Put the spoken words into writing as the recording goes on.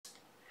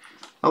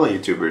Hello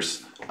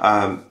YouTubers.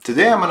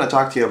 Today I'm going to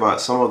talk to you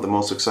about some of the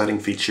most exciting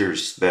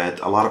features that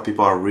a lot of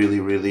people are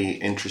really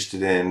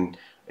interested in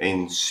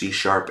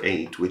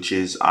C#8, which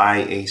is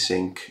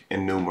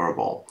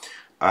IAsyncEnumerable.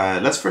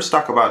 Let's first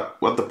talk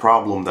about what the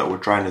problem that we're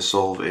trying to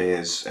solve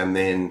is, and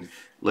then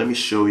let me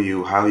show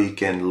you how you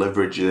can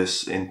leverage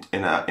this in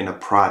a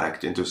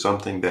product into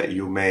something that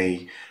you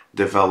may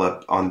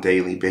develop on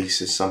daily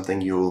basis,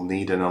 something you will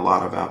need in a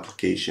lot of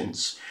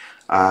applications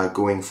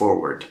going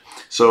forward.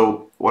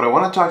 So what I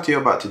want to talk to you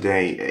about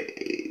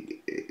today,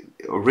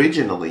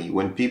 originally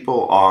when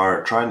people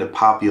are trying to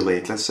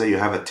populate, let's say you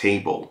have a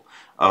table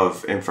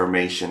of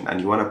information and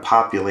you want to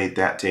populate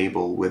that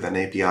table with an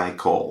API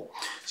call.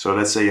 So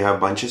let's say you have a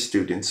bunch of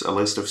students, a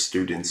list of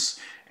students,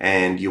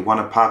 and you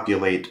want to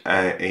populate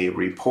a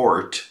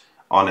report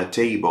on a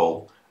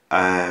table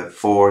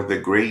for the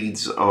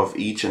grades of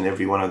each and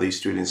every one of these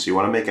students. So you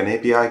want to make an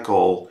API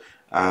call,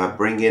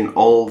 bring in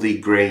all the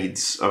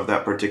grades of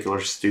that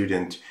particular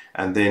student,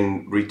 and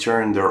then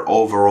return their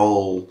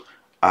overall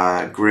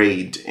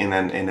grade in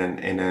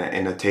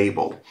a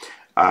table.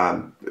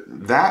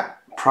 That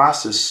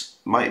process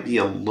might be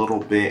a little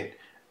bit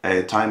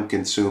time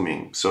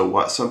consuming. So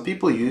what some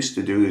people used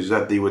to do is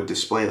that they would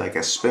display like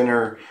a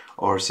spinner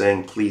or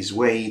saying please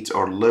wait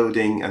or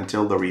loading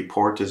until the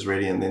report is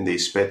ready, and then they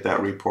spit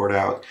that report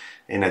out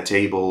in a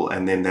table,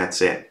 and then that's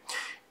it.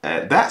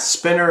 That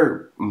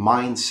spinner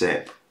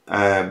mindset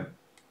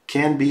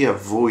can be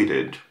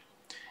avoided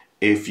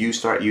if you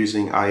start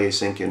using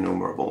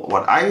IAsyncEnumerable.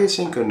 What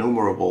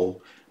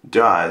IAsyncEnumerable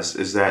does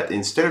is that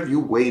instead of you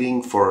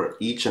waiting for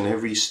each and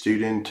every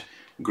student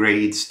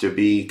grades to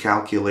be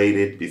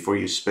calculated before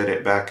you spit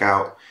it back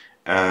out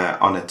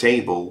on a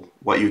table,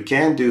 what you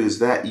can do is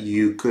that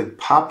you could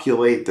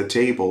populate the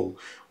table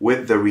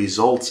with the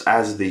results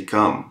as they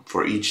come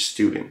for each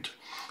student.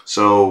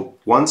 So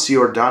once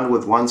you're done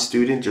with one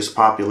student, just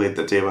populate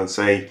the table and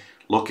say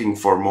looking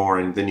for more,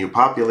 and then you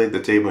populate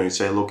the table and you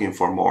say looking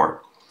for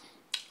more.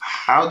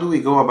 How do we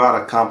go about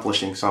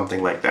accomplishing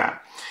something like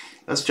that?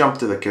 Let's jump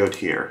to the code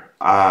here.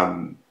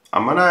 I'm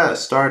gonna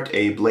start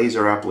a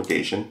Blazor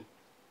application,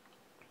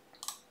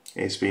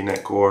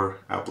 ASP.NET Core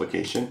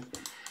application,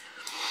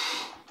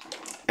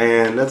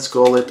 and let's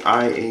call it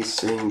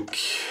IAsync.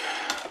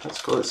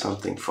 Let's call it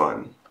something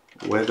fun.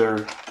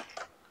 Weather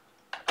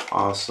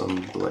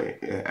awesome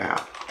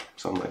app,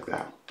 something like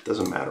that.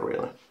 Doesn't matter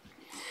really.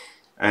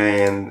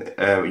 And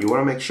you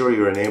want to make sure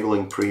you're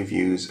enabling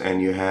previews,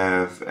 and you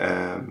have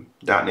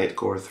 .NET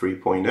Core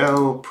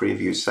 3.0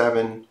 Preview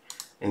 7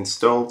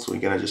 installed. So we're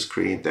going to just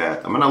create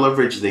that. I'm going to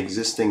leverage the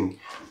existing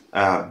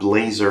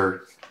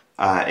Blazor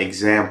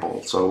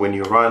example. So when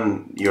you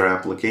run your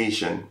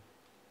application,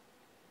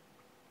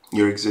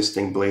 your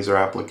existing Blazor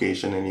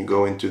application, and you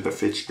go into the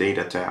Fetch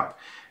Data tab,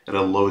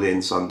 it'll load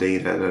in some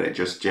data that it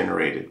just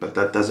generated, but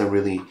that doesn't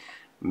really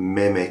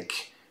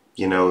mimic,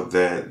 you know,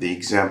 the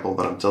example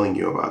that I'm telling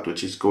you about,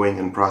 which is going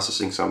and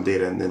processing some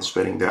data and then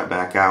spitting that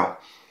back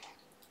out.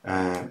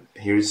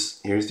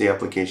 Here's the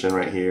application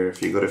right here.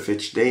 If you go to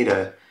Fetch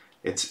Data,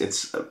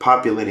 it's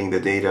populating the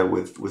data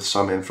with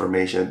some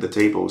information, the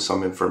table with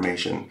some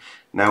information.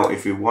 Now,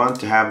 if you want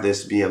to have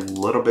this be a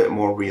little bit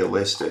more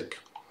realistic,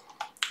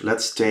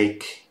 let's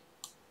take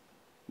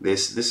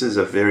this. This is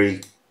a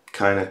very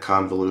kind of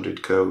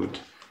convoluted code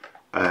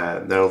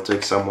that'll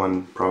take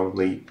someone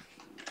probably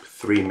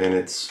 3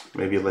 minutes,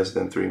 maybe less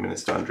than 3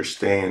 minutes to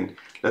understand.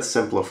 Let's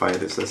simplify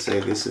this. Let's say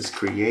this is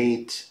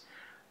create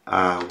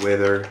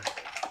weather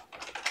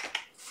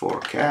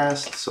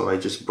forecast. So I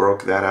just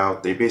broke that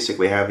out. They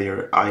basically have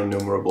your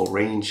IEnumerable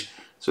range.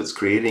 So it's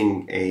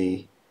creating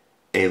a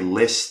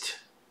list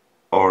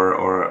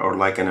or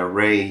like an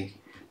array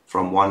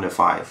from 1 to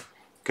 5.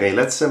 Okay,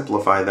 let's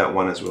simplify that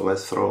one as well.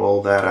 Let's throw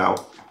all that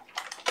out.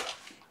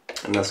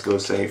 And let's go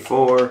say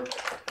for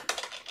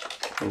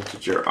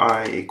integer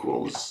I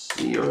equals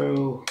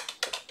 0,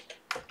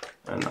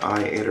 and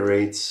I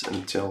iterates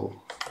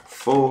until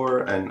 4,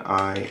 and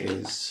I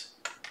is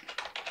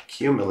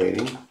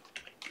accumulating.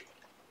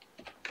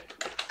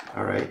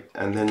 Alright,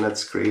 and then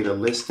let's create a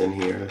list in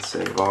here. Let's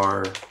say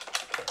var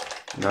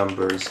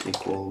numbers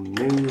equal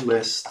new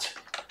list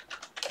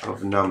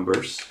of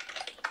numbers.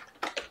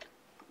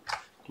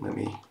 Let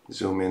me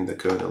zoom in the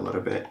code a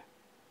little bit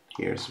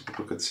here so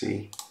people could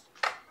see.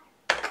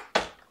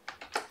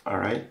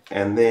 Alright,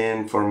 and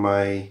then for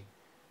my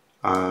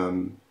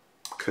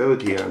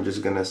code here, I'm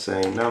just gonna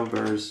say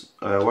numbers.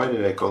 Why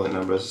did I call it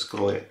numbers? Let's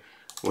call it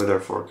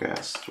weather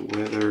forecast.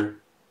 Weather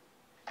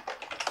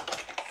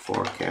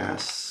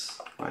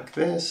forecast like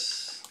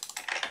this.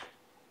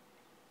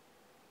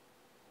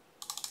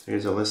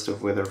 Here's a list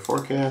of weather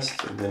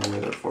forecast, and then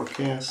weather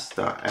forecast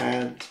dot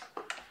add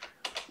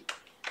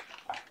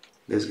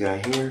this guy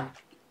here.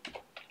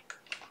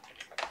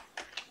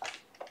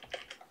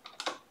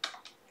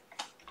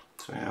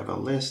 So I have a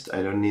list.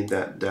 I don't need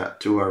that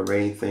to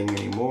array thing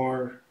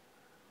anymore,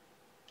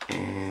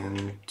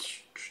 and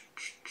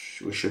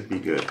we should be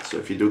good. So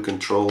if you do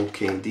Control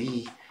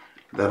KD,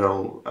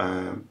 that'll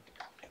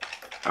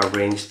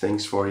arrange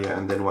things for you,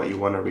 and then what you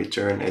want to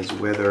return is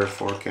weather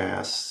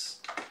forecasts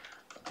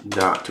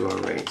dot to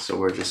array. So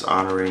we're just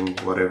honoring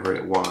whatever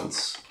it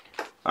wants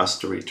us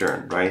to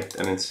return, right?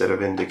 And instead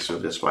of index,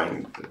 we're just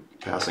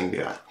passing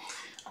the I.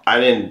 I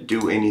didn't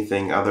do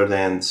anything other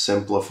than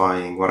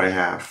simplifying what I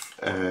have.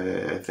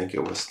 I think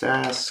it was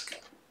task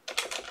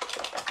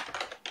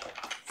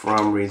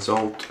from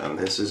result, and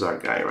this is our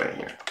guy right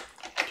here.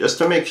 Just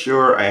to make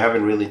sure I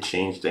haven't really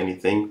changed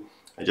anything,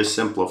 I just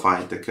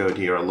simplified the code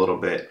here a little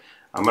bit.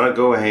 I'm gonna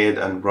go ahead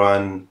and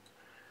run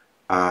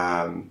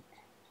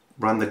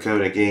the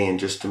code again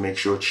just to make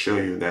sure to show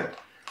you that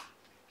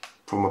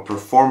from a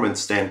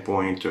performance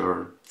standpoint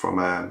or from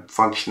a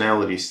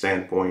functionality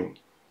standpoint,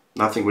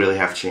 nothing really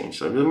have changed.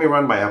 So let me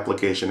run my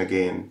application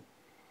again.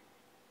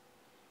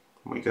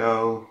 Here we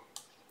go.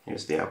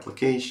 Here's the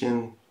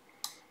application.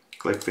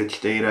 Click fetch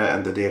data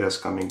and the data is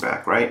coming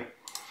back, right?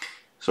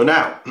 So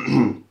now,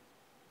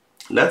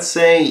 let's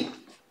say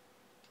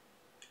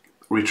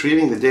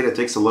retrieving the data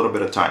takes a little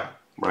bit of time,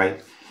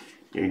 right?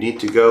 You need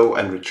to go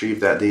and retrieve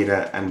that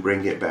data and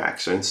bring it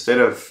back. So instead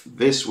of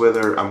this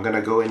whether, I'm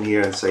gonna go in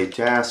here and say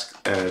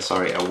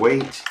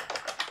await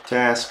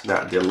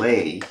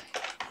task.delay,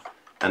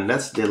 and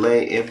let's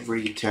delay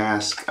every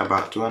task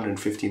about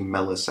 250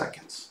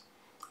 milliseconds.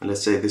 And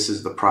let's say this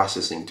is the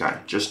processing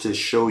time, just to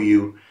show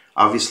you,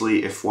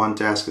 obviously if one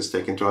task is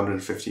taking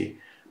 250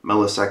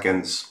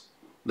 milliseconds,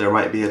 there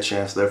might be a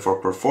chance there for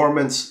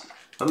performance.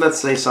 But let's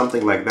say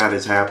something like that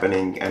is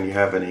happening and you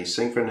have an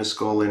asynchronous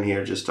call in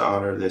here just to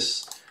honor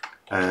this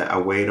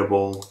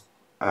awaitable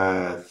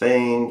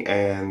thing,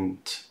 and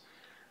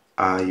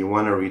you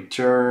want to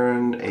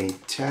return a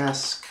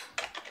task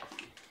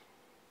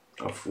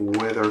of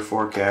weather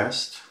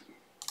forecast.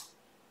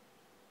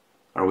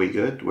 Are we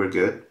good? We're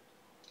good.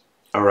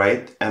 All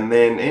right, and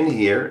then in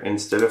here,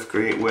 instead of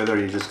create weather,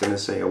 you're just going to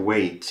say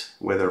await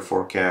weather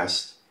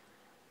forecast,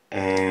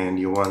 and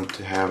you want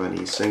to have an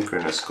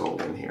asynchronous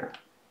call in here.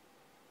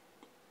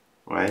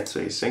 Right, so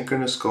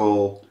asynchronous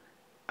call,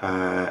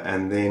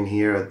 and then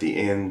here at the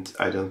end,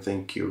 I don't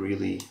think you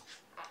really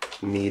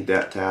need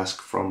that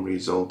task from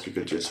result. You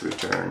could just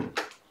return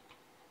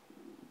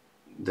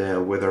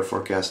the weather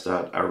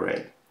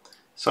forecast.array.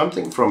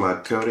 Something from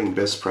a coding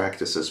best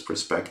practices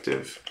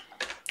perspective.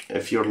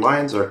 If your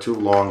lines are too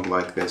long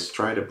like this,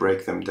 try to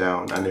break them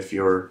down. And if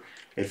your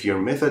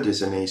method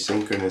is an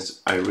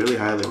asynchronous, I really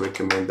highly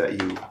recommend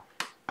that you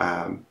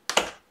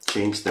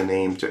change the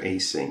name to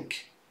async,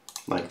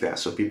 like that,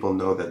 so people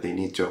know that they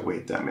need to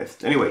await that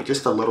method. Anyway,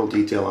 just a little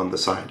detail on the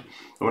side.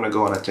 I want to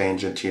go on a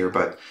tangent here,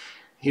 but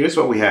here's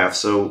what we have.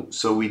 So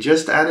we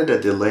just added a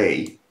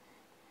delay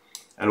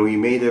and we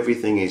made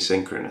everything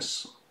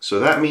asynchronous. So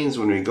that means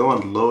when we go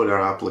and load our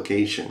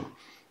application,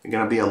 there's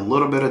going to be a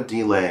little bit of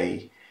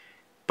delay.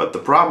 But the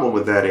problem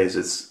with that is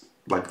it's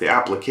like the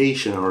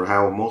application, or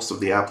how most of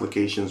the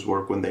applications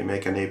work when they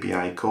make an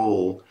API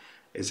call,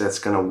 is that's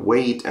going to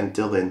wait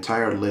until the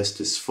entire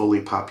list is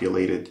fully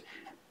populated,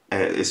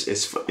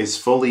 is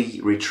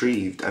fully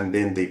retrieved, and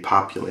then they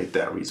populate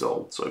that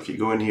result. So if you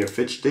go in here,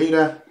 fetch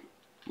data,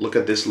 look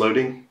at this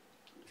loading.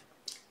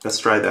 Let's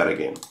try that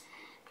again.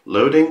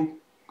 Loading,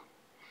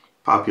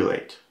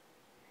 populate.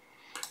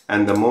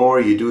 And the more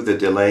you do the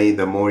delay,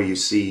 the more you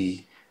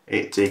see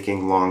it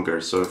taking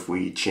longer. So if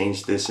we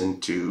change this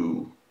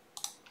into,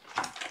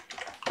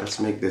 let's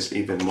make this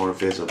even more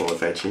visible.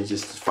 If I change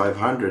this to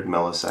 500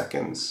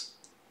 milliseconds,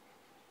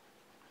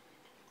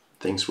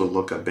 things will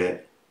look a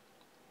bit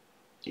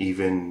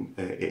even,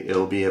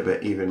 it'll be a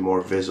bit even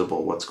more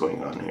visible what's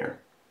going on here.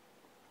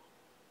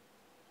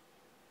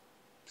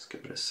 Let's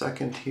give it a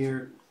second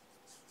here.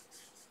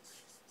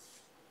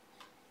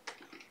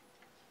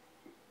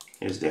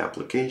 Here's the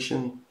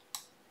application,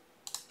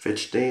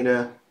 fetch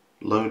data,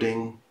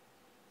 loading,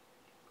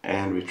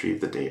 and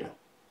retrieve the data.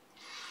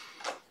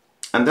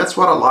 And that's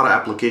what a lot of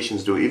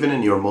applications do, even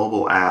in your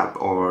mobile app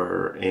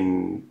or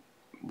in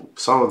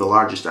some of the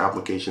largest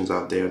applications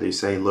out there. They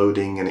say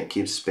loading and it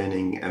keeps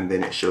spinning and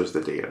then it shows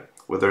the data.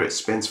 Whether it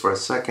spins for a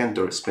second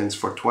or it spins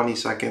for 20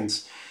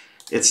 seconds,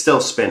 it's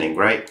still spinning,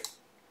 right?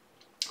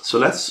 So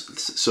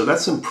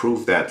let's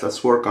improve that.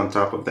 Let's work on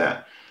top of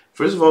that.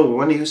 First of all, we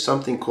want to use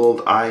something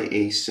called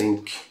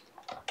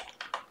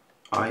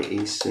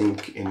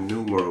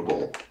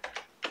IAsyncEnumerable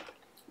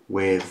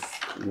with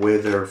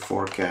weather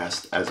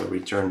forecast as a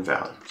return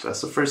value. So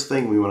that's the first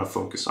thing we want to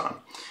focus on.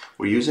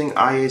 We're using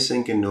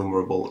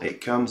IAsyncEnumerable.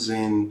 It comes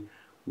in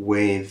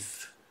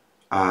with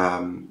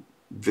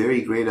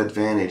very great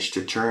advantage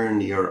to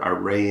turn your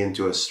array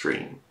into a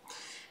string.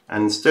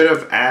 And instead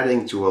of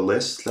adding to a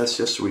list, let's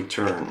just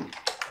return.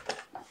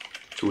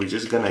 So we're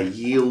just gonna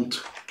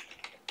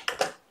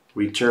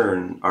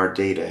return our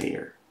data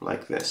here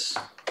like this,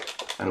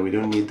 and we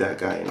don't need that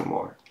guy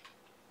anymore.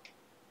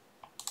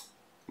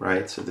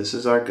 Right, so this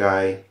is our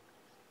guy,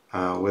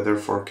 weather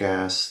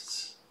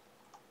forecasts,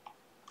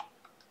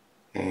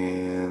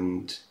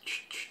 and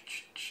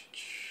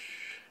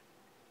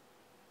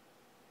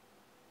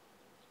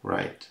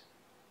right.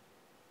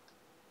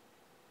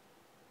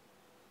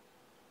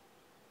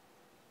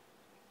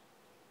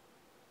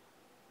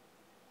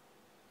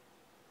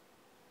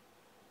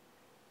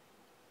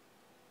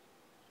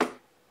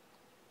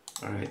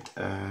 All right,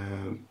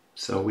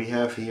 so we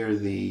have here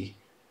the,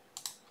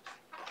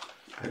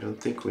 I don't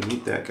think we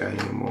need that guy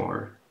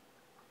anymore.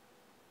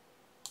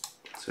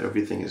 So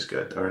everything is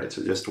good. All right,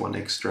 so just one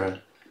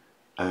extra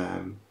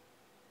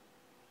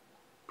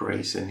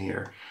brace in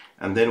here.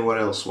 And then what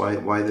else?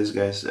 Why this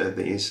guy's the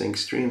async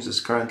streams is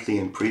currently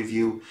in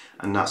preview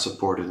and not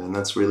supported, and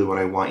that's really what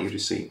I want you to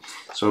see.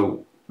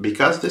 So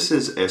because this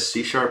is a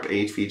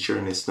C#8 feature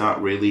and it's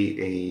not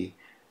really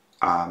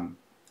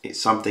it's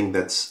something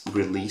that's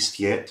released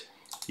yet,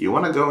 you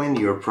want to go in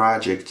your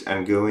project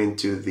and go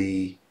into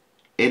the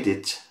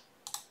edit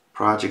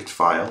project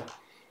file,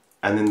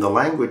 and in the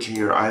language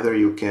here, either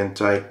you can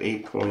type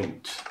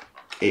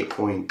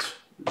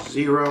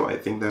 8.8.0, I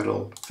think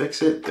that'll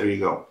fix it. There you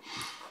go.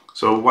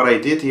 So what I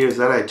did here is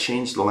that I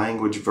changed the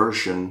language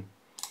version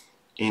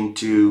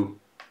into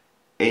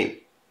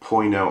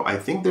 8.0. I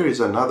think there is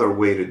another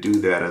way to do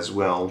that as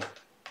well.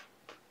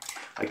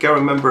 I can't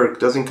remember, it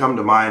doesn't come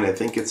to mind. I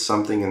think it's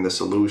something in the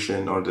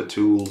solution or the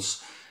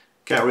tools.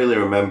 Can't really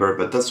remember,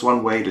 but that's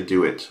one way to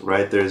do it,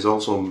 right? There's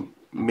also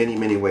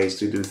many ways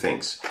to do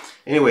things.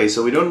 Anyway,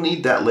 so we don't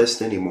need that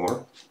list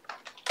anymore,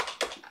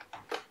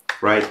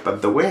 right?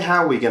 But the way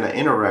how we're gonna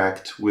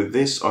interact with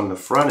this on the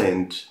front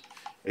end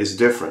is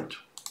different.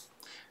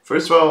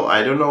 First of all,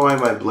 I don't know why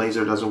my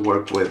Blazor doesn't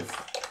work with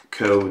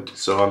code,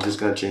 so I'm just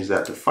gonna change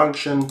that to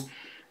function.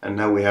 And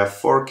now we have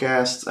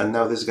forecasts, and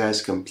now this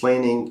guy's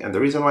complaining. And the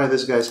reason why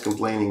this guy's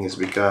complaining is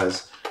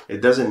because it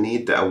doesn't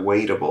need the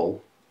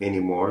awaiting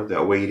anymore,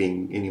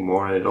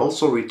 and it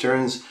also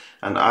returns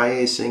an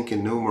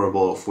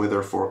IAsyncEnumerable of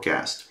weather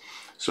forecast.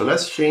 So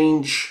let's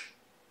change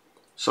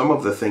some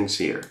of the things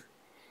here.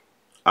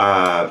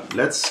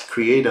 Let's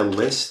create a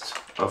list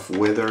of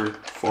weather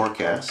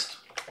forecasts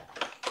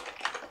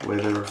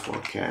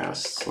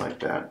like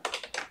that.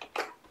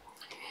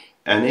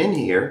 And in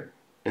here,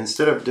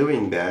 instead of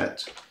doing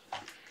that,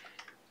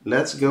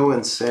 let's go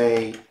and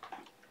say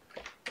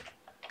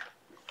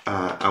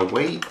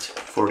await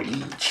for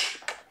each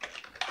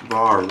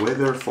var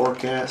weather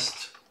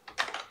forecast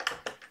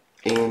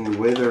in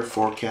weather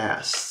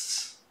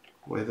forecasts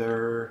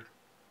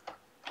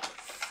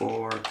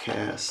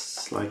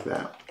like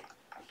that.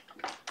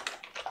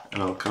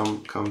 And I'll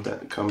come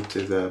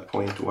to the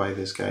point why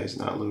this guy is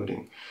not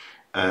loading.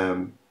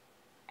 So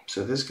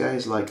this guy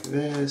is like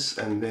this,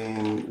 and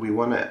then we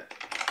want to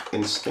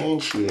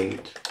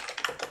instantiate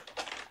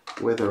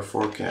weather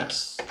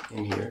forecasts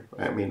in here.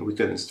 I mean, we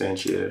could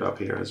instantiate it up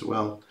here as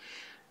well.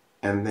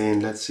 And then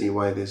let's see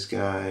why this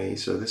guy,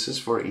 so this is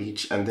for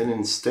each, and then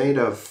instead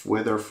of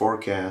weather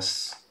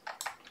forecasts,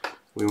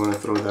 we want to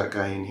throw that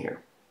guy in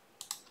here.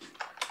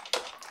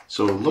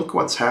 So look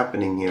what's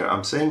happening here.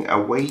 I'm saying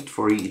await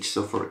for each.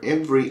 So for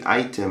every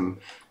item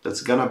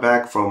that's gonna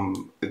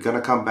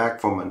come back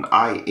from an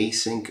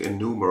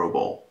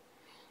IAsyncEnumerable,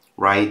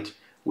 right?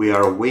 We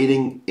are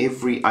awaiting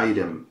every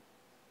item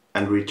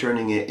and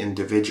returning it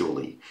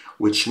individually,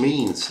 which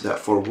means that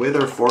for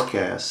weather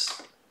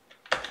forecasts,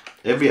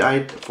 every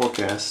item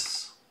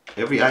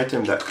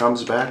that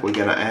comes back, we're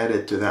gonna add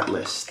it to that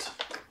list,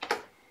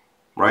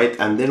 right?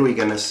 And then we're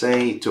gonna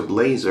say to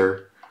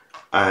Blazor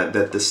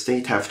that the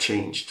state have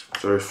changed.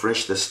 So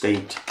refresh the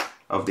state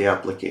of the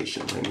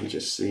application. Let me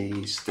just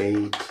see,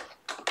 state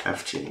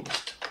have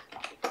changed.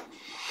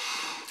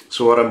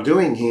 So what I'm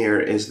doing here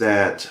is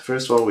that,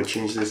 first of all, we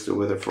change this to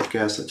weather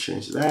forecast. Let's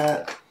change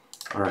that.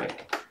 All right.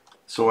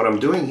 So what I'm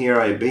doing here,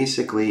 I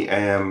basically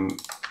am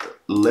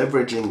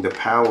leveraging the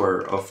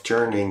power of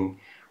turning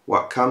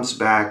what comes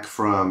back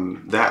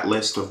from that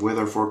list of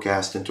weather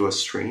forecast into a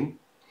stream.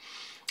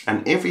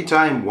 And every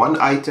time one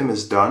item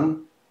is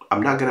done,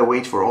 I'm not going to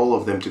wait for all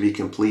of them to be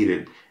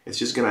completed. It's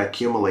just going to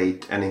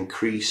accumulate and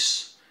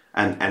increase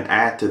and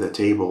add to the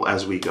table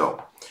as we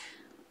go.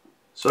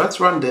 So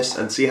let's run this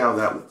and see how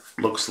that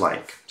looks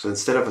like. So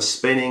instead of a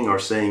spinning or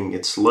saying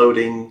it's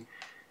loading,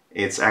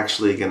 it's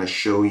actually going to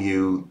show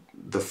you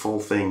the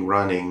full thing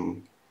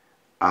running,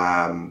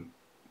 and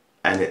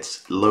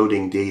it's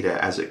loading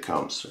data as it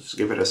comes. So just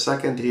give it a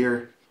second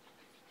here.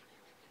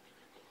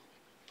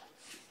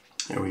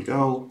 There we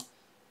go.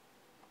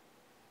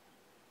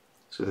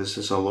 So this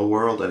is Hello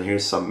World, and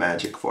here's some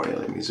magic for you.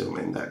 Let me zoom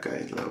in that guy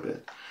a little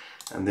bit.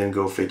 And then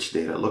go fetch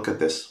data. Look at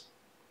this.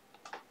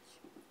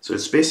 So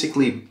it's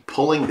basically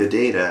pulling the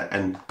data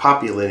and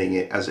populating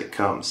it as it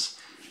comes.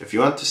 If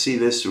you want to see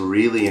this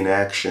really in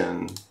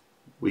action,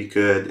 we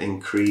could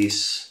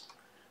increase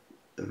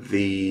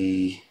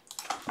the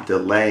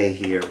delay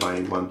here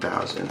by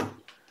 1000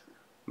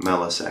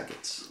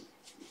 milliseconds.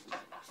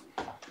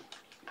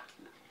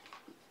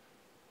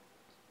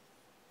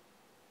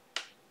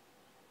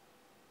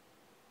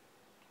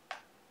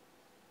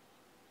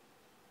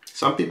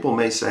 Some people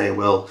may say,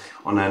 well,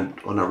 on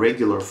a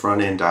regular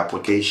front-end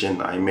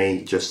application, I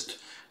may just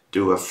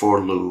do a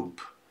for loop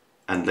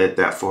and let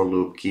that for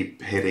loop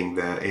keep hitting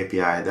the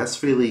API.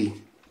 That's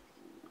really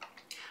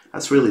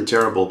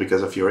terrible,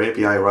 because if your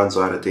API runs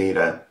out of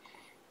data,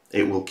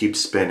 it will keep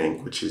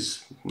spinning, which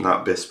is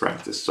not best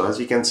practice. So as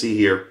you can see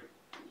here,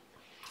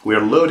 we're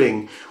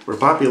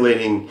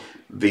populating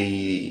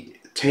the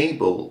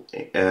table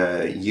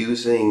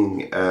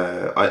using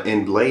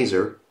in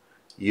Blazor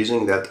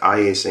using that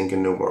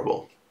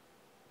IAsyncEnumerable.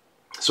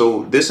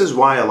 So this is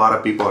why a lot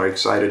of people are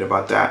excited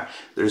about that.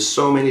 There's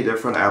so many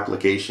different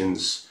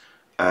applications,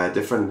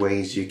 different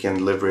ways you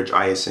can leverage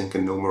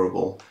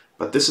IAsyncEnumerable,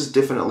 but this is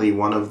definitely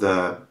one of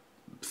the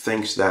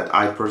things that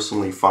I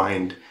personally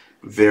find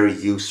very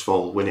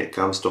useful when it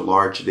comes to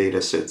large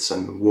data sets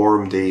and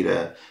warm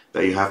data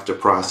that you have to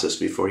process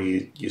before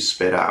you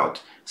spit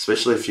out.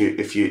 Especially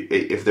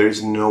if there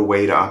is no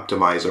way to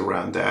optimize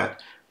around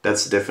that,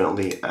 that's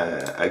definitely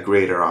a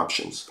greater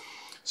options.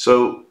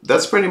 So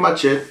that's pretty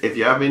much it. If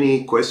you have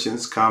any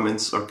questions,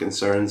 comments, or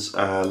concerns,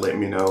 let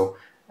me know,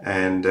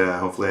 and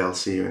hopefully I'll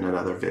see you in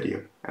another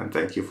video. And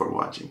thank you for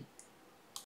watching.